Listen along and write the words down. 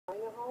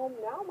home,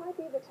 now might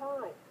be the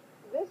time.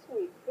 This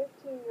week,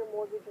 15-year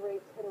mortgage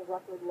rates hit a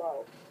record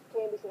low.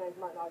 KNBC 9's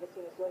Martin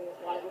Augustine is joining us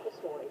live with the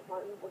story.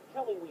 Martin? Well,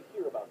 Kelly, we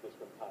hear about this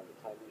from time to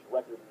time, these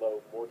record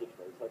low mortgage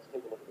rates. Let's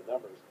take a look at the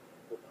numbers.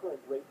 The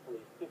current rate for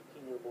a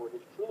 15-year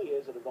mortgage truly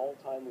is at an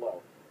all-time low,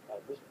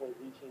 at this point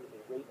reaching a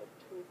rate of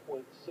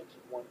 2.61%.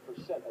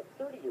 A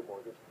 30-year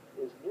mortgage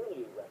is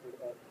nearly a record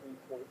at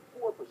 3.4%.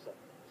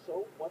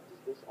 So what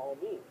does this all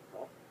mean?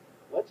 Well,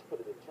 let's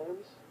put it in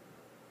terms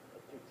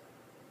of pizza.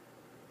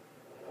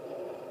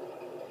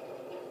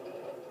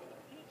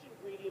 Each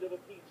ingredient of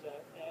a pizza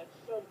adds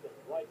something.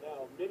 Right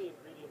now, many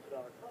ingredients in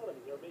our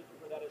economy are making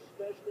for that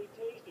especially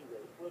tasty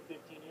rate for a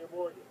 15-year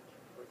mortgage.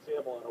 For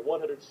example, on a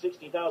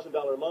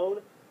 $160,000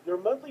 loan, your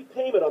monthly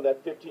payment on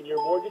that 15-year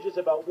mortgage is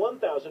about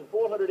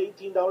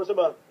 $1,418 a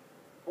month.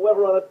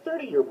 However, on a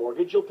 30-year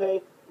mortgage, you'll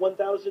pay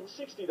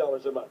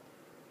 $1,060 a month.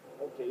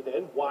 Okay,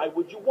 then, why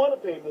would you want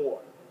to pay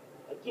more?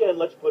 Again,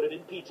 let's put it in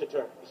pizza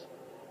terms.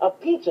 A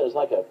pizza is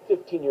like a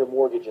 15-year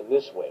mortgage in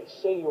this way.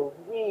 Say you're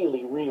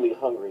really, really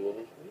hungry and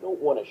you don't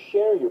want to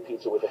share your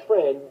pizza with a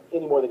friend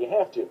any more than you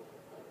have to.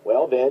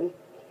 Well, then,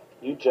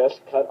 you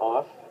just cut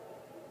off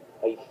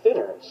a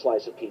thinner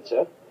slice of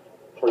pizza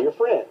for your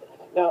friend.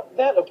 Now,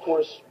 that, of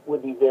course,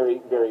 would be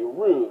very, very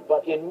rude,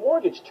 but in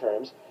mortgage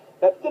terms,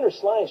 that thinner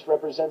slice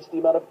represents the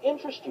amount of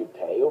interest you'd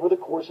pay over the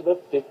course of a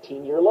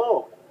 15-year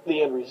loan.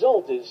 The end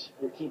result is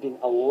you're keeping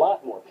a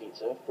lot more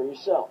pizza for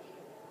yourself.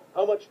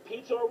 How much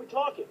pizza are we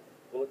talking?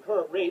 Well, at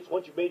current rates,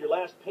 once you've made your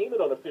last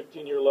payment on a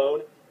 15-year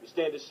loan, you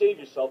stand to save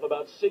yourself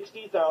about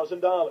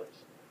 $60,000.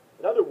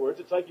 In other words,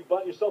 it's like you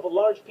bought yourself a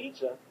large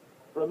pizza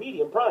for a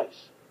medium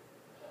price.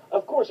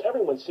 Of course,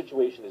 everyone's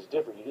situation is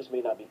different. You just may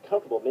not be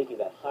comfortable making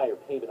that higher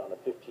payment on a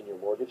 15-year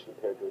mortgage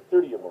compared to a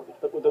 30-year mortgage.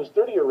 But with those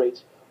 30-year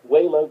rates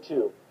way low,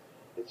 too,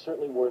 it's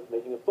certainly worth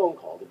making a phone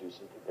call to do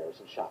some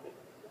comparison shopping.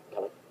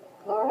 Kelly?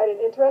 All right,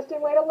 an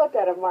interesting way to look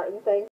at it, Martin. Thanks.